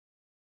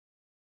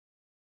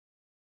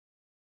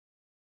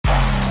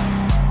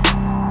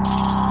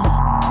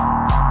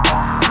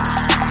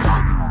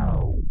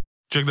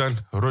Check dan,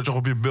 rotje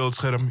op je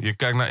beeldscherm. Je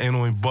kijkt naar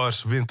 101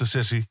 Bars,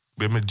 wintersessie. Ik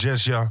ben met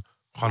Jazz, ja.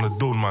 We gaan het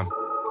doen, man.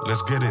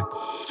 Let's get it.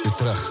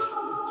 Utrecht.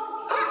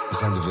 We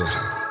zijn er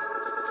weer.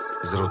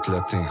 Zero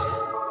Latin.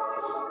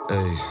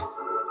 Hey.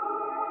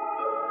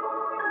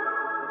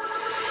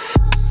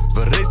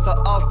 We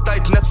racen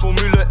altijd net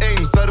Formule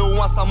 1.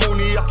 Peruaans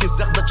ammoniak, je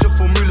zegt dat je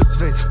formules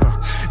weet.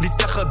 Niet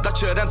zeggen dat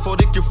je rent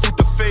voor ik je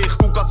voeten veeg.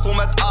 Koelkast vol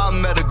met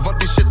aanmerk, want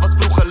die shit was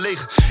vroeger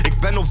leeg. Ik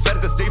ben op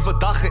werken 7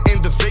 dagen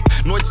in de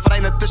week. Nooit vrij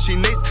net de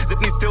Chinees, zit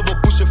niet stil, we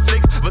pushen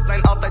flakes. We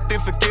zijn altijd in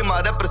verkeer,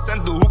 maar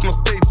represent de hoek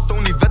nog steeds.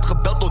 Tony werd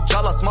gebeld door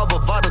Jalas, maar we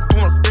waren toen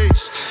al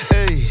stage.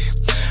 Hey,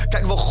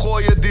 kijk we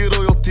gooien die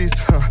royalties.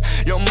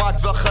 Je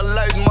maakt wel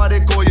geluid, maar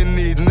ik hoor je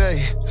niet,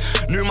 nee.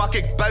 Nu maak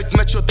ik buit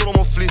met je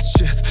trommelvlies,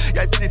 shit.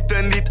 Jij ziet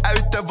er niet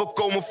uit en we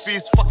komen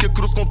vies. Fuck je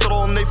cruise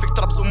control, neef, ik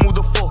trap z'n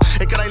moeder vol.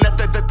 Ik rij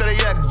net uit het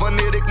traject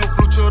wanneer ik mijn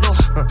vloedje rol.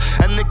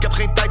 En ik heb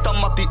geen tijd aan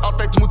mattie,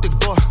 altijd moet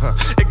ik door.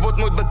 Ik word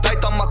nooit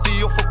betijd aan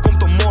mattie of er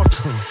komt een moord.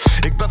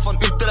 Ik ben van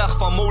Utrecht,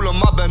 van Molen,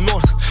 maar ben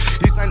Noord.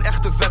 Hier zijn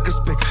echte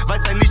werkers, pik, wij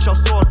zijn niet jouw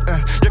soort.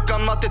 Je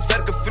kan altijd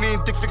werken,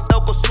 vriend, ik fix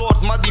elke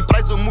soort. Maar die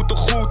prijzen moeten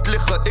goed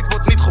liggen, ik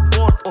word niet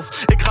geboord.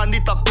 Of ik ga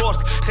niet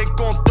akkoord, geen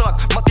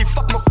contract. Mattie,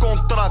 fuck mijn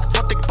contract,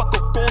 wat ik pak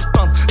op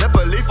contant.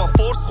 Hebben leven van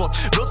voorschot,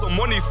 wil zo'n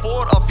money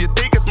vooraf. Je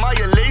tekent, maar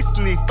je leest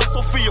niet,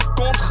 alsof je je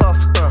kont gaf.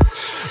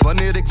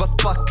 Wanneer ik wat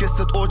pak, is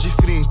het orgy,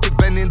 vriend. Ik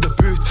ben in de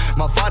buurt,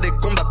 maar waar ik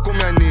kom, daar kom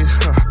jij niet.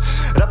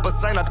 Rappers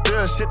zijn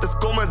acteurs, shit is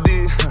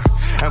comedy.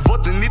 En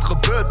wordt er niet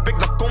gebeurd, pik,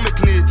 dan kom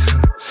ik niet.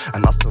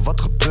 En als er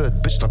wat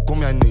gebeurt, bitch, dan kom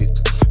jij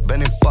niet.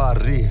 Ben in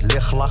Paris,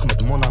 lig laag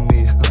met Mon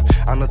Ami.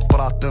 Aan het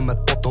praten met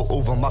Otto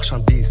over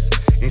marchandies.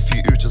 In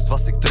 4 uurtjes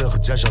was ik terug,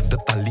 Jaja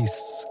de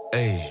Thalys.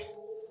 Ey.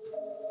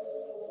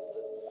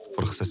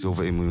 Vorige sessie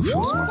over 1 miljoen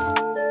views, man.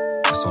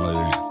 Dat is naar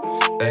jullie.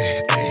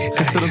 Ey, ey.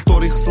 Gisteren een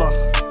tory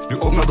geslagen, nu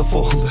ook naar de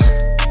volgende.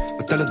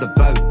 We tellen de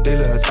buit,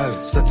 delen het uit,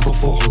 zet het op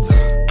volgende.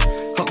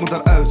 Gat moet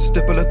eruit,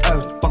 stippel het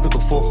uit, pak het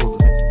op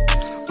volgende.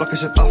 Plakken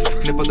shit af,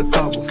 knippen de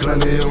kabels,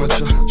 kleine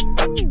jongetje.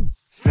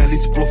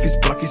 Snellies, ploffies,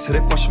 brakkies,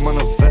 ripas,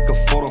 mannen werken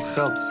voor een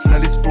geld.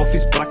 Snellies,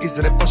 ploffies, brakkies,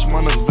 ripas,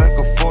 mannen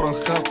werken voor een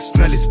geld.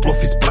 Snellies,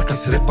 ploffies,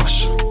 brakkies,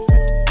 ripas.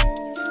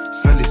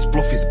 Snellies,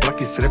 ploffies,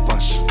 brakkies,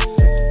 ripas.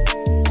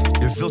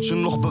 Je wilt je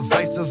nog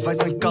bewijzen, wij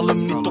zijn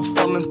kalm, niet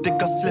opvallend. Ik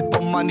kan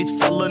slippen, maar niet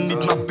vallen,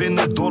 niet naar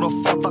binnen. Door een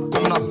valt, dan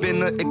kom naar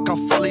binnen. Ik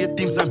kan vallen, je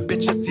team zijn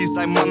bitches, hier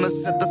zijn mannen.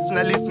 Zetten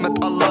snellies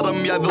met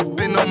alarm, jij wilt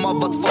pinnen, maar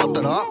wat valt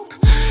er, ha?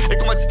 Ik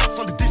kom uit de stad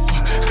van de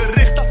dieven,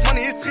 gericht als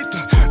money is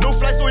schieten. No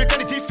fly, zo je kan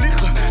niet hier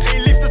vliegen.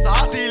 Geen liefde, ze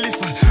haten je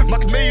liever.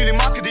 Maak het mee, jullie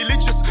maken die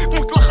liedjes. Ik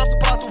moet lachen als ze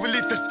praten over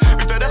liters.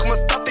 Utrecht,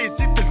 mijn stad en je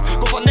ziet het.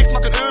 Kom van niks,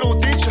 maak een euro, een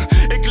tientje.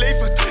 Ik leef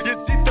het,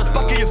 je ziet het.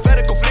 Pak in je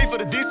werk of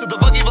leveren diensten. De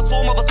waggie was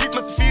vol, maar was niet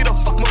met z'n vieren.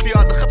 Fuck mijn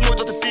verjaardag, heb nooit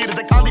wat te vieren.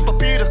 Denk aan die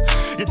papieren.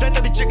 Je denkt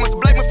aan die chick, maar ze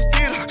blijft me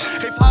versieren.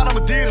 Geef haar aan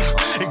mijn dieren.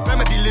 Ik ben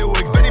met die leeuwen,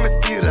 ik ben niet met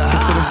stieren.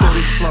 Gisteren een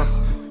tory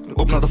geslagen, nu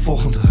op naar de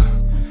volgende.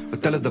 We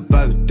tellen de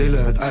buit,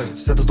 delen het uit,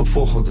 zet het op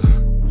volgende.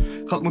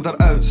 Gat moet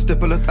eruit,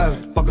 stippel het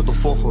uit, pak het op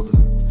volgorde.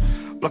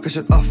 Plakken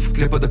shit af,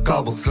 knippen de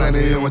kabels,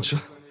 kleine jongetje.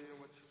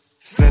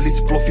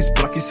 Snellies, ploffies,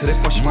 brakkies,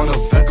 ripas,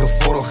 mannen werken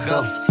voor een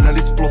geld.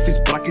 Snellies,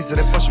 ploffies, brakkies,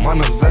 ripas,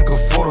 mannen werken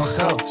voor een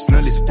geld.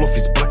 Snellies,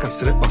 ploffies, brakkies,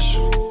 ripas.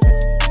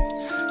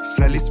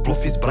 Snellies,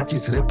 ploffies,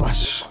 brakkies,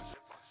 ripas.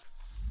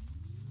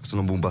 Dat is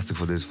een boombastic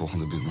voor deze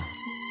volgende beat, man.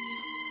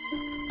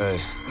 Hey.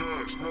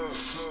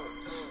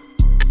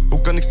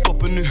 Hoe kan ik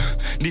stoppen nu?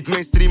 Niet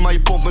mainstream, maar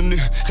je pompt me nu.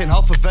 Geen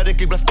halve werk,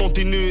 ik blijf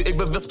continu. Ik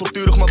ben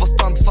wispelturig, maar wel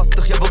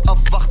standvastig. Jij wilt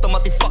afwachten,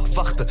 maar die vak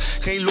wachten.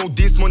 Geen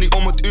loondienst, money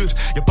om het uur.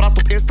 Je praat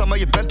op Insta, maar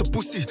je bent een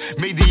pussy.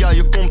 Media,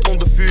 je komt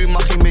onder vuur,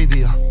 maar geen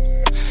media.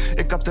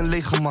 Ik had een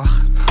lege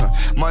maag,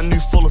 maar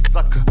nu volle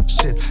zakken.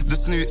 Shit,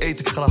 dus nu eet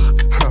ik graag.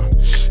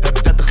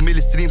 Heb 30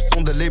 millistreams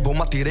zonder label,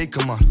 maar die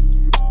reken maar.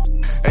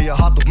 En je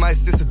haat op mij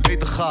sinds het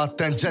beter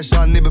gaat. En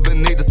Jaja nimmer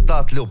beneden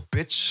staat, lil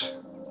bitch.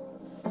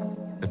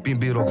 En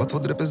P&B Rock, wat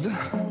voor drip is dit?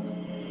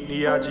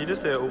 Ja, G, dit is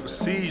de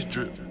overseas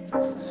drip.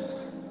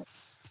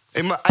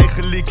 In mijn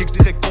eigen league, ik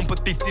zie geen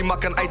competitie.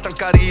 Maak een eind aan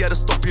carrière,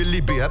 stop je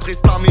Libië. Heb geen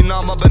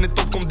stamina, maar ben in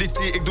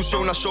topconditie. Ik doe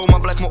show na show, maar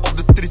blijf me op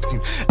de street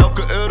zien.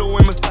 Elke euro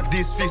in mijn zak, die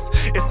is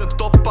vies. Is het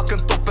top, pak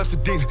een top en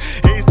verdien.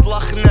 Eén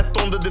slag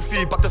net onder de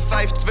 4. Pak de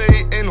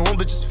 5-2 in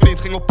honderdjes, vriend.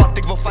 Ging op pad,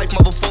 ik wil 5,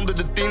 maar we vonden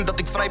de 10. Dat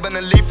ik vrij ben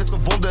en leef is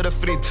een wondere,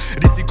 vriend.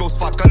 Risico's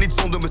vaak, kan niet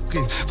zonder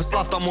misschien.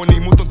 Verslaafd aan money,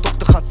 moet een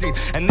dokter gaan zien.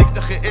 En ik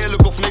zeg je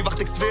eerlijk of nee, wacht,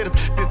 ik zweer het.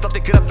 Sinds dat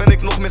ik rap ben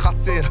ik nog meer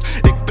gaseren.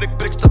 Ik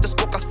prik, dat is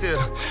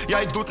kokasseren.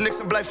 Jij doet niks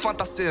en blijft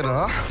fantaseren.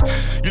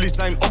 Jullie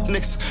zijn op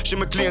niks. Shit,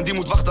 mijn cliënt die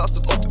moet wachten als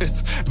het op is.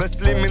 Ben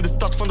slim in de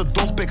stad van de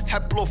dompiks.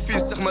 Heb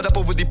ploffies, zeg maar rap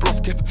over die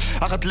plofkip.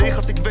 Hij gaat leeg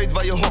als ik weet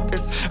waar je hok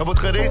is. Er wordt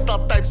geraced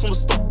altijd zonder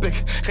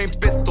stoppik. Geen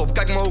pitstop,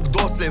 kijk me ook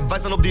doorslip. Wij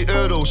zijn op die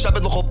euro's, jij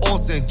bent nog op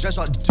onzin.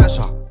 Jaja.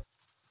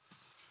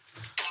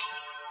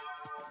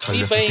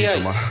 Wie ben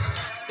jij?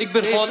 Ik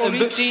ben gewoon een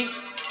buksie.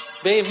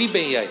 Wie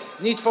ben jij?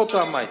 Niet foto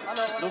aan mij.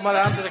 Doe maar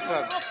de andere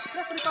kant.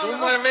 Doe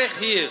maar weg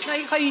hier. Nee,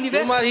 ik ga hier niet weg.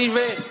 Doe maar hier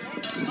weg.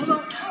 Hallo,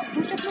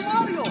 doe eens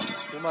normaal, joh.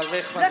 Doe maar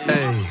weg van hier.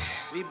 Hey.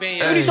 Wie ben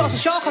jij? Jullie zo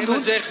sociaal gaan doen.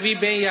 Even zeggen, wie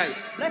ben jij?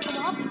 Blijf van me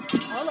af.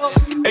 Hallo.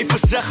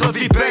 Even zeggen,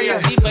 wie ben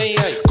jij? Wie ben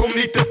jij? Kom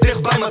niet te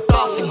dicht bij mijn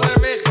tafel. Doe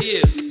maar weg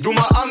hier. Doe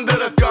maar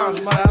andere kant.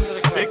 Doe maar andere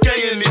kant. Ik ken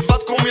je niet,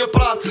 wat kom je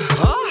praten?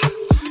 Huh?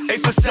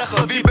 Even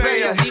zeggen, wie ben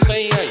jij? Wie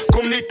ben jij?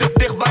 Kom niet te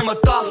dicht bij mijn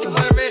tafel. Doe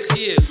maar weg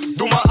hier.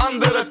 Doe maar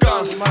andere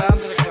kant. Doe maar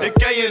andere kant. Ik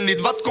ken je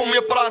niet, wat kom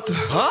je praten?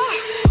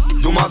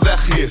 Huh? Doe maar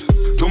weg hier.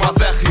 Doe maar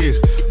weg hier.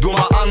 Doe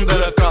maar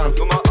andere kant.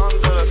 Doe maar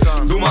andere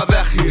kant. Doe maar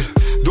weg hier.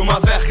 Doe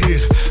maar weg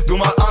hier. Doe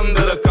maar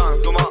andere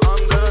kant. Doe maar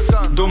andere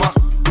kant.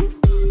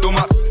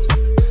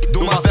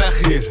 Doe maar weg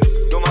hier.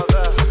 Doe maar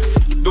weg.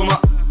 Doe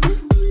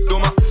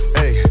maar,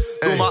 hey.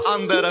 Doe maar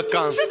andere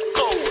kant.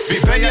 Wie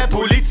ben jij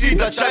politie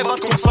dat jij wat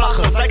komt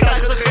vragen? Zij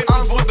krijgen geen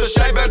antwoord dus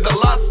jij bent de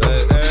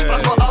laatste.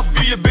 Vraag me af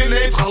wie je binnen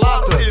heeft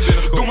gelaten.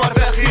 Doe maar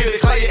weg hier,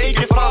 ik ga je 1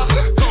 keer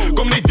vragen.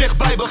 Kom niet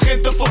dichtbij,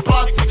 begin te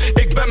verplaatsen.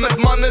 Ik ben met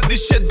mannen die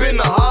shit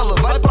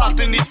binnenhalen. Wij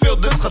praten niet veel,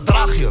 dus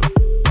gedraag je.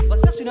 Wat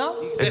zegt u nou?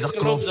 Ik zeg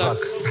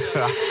klootzak.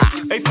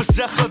 Even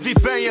zeggen, wie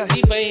ben jij?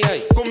 Wie ben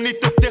jij? Kom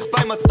niet te dicht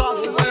bij mijn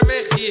tafel. Doe maar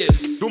weg hier.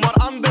 Doe maar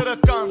andere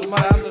kant. Doe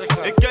maar andere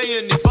kant. Ik ken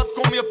je niet, wat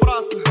kom je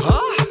praten? Huh?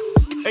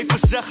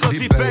 Even zeggen,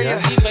 wie ben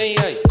jij? Wie ben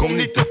jij? Kom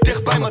niet te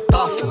dicht bij mijn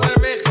tafel. Doe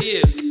maar weg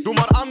hier. Doe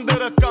maar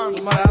andere kant.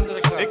 Doe maar andere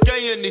kant. Ik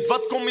ken je niet,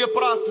 wat kom je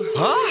praten?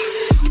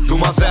 Huh? Doe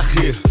maar weg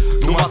hier.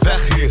 Doe maar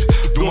weg hier.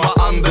 Doe maar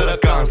andere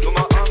kant. Doe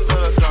maar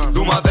andere kant.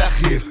 Doe maar weg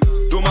hier.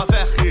 Doe maar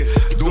weg hier.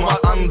 Doe maar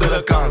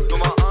andere kant. Doe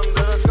maar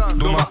andere kant.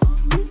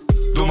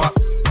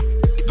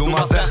 Doe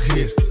maar weg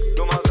hier.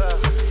 Doe maar weg.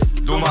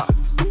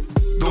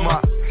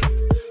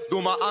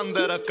 Doe maar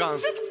andere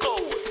kant.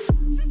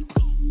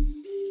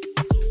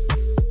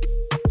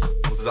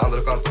 Moet de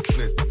andere kant op, of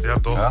niet? Ja,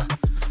 toch? Ja?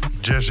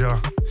 Jazz, ja.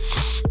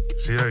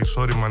 Zie je,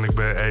 sorry man, ik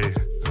ben ey.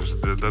 Dus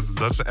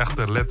dat is echt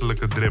een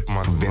letterlijke drip,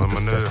 man.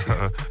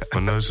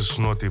 Mijn neus is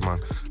snotty,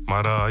 man.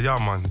 Maar ja,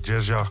 man,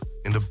 Jazz, ja.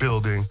 In de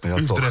building. Ja,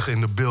 Utrecht toch. in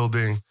de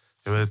building.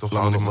 Je weet toch Laat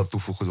me al nog die wat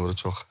toevoegen door het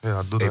zog.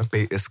 Ja, doe dat.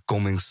 EP is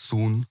coming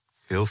soon.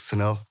 Heel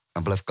snel.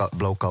 En blijf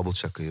blauw kabel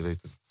checken, je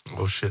weet het.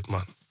 Oh shit,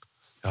 man.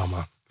 Ja,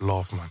 man.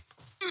 Love, man.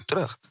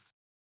 Utrecht.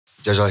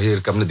 Jaja hier,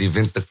 ik heb net die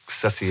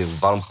wintersessie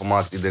warm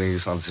gemaakt. Iedereen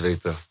is aan het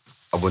zweten.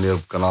 Abonneer op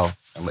het kanaal.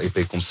 En mijn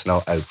EP komt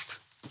snel uit.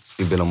 Dus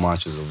niet binnen een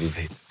maandje zo, wie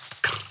weet.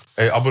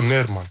 Hey,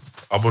 abonneer, man.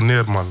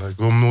 Abonneer, man. Ik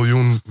wil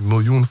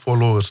miljoen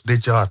followers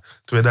dit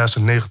jaar.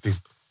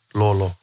 2019. Lolo.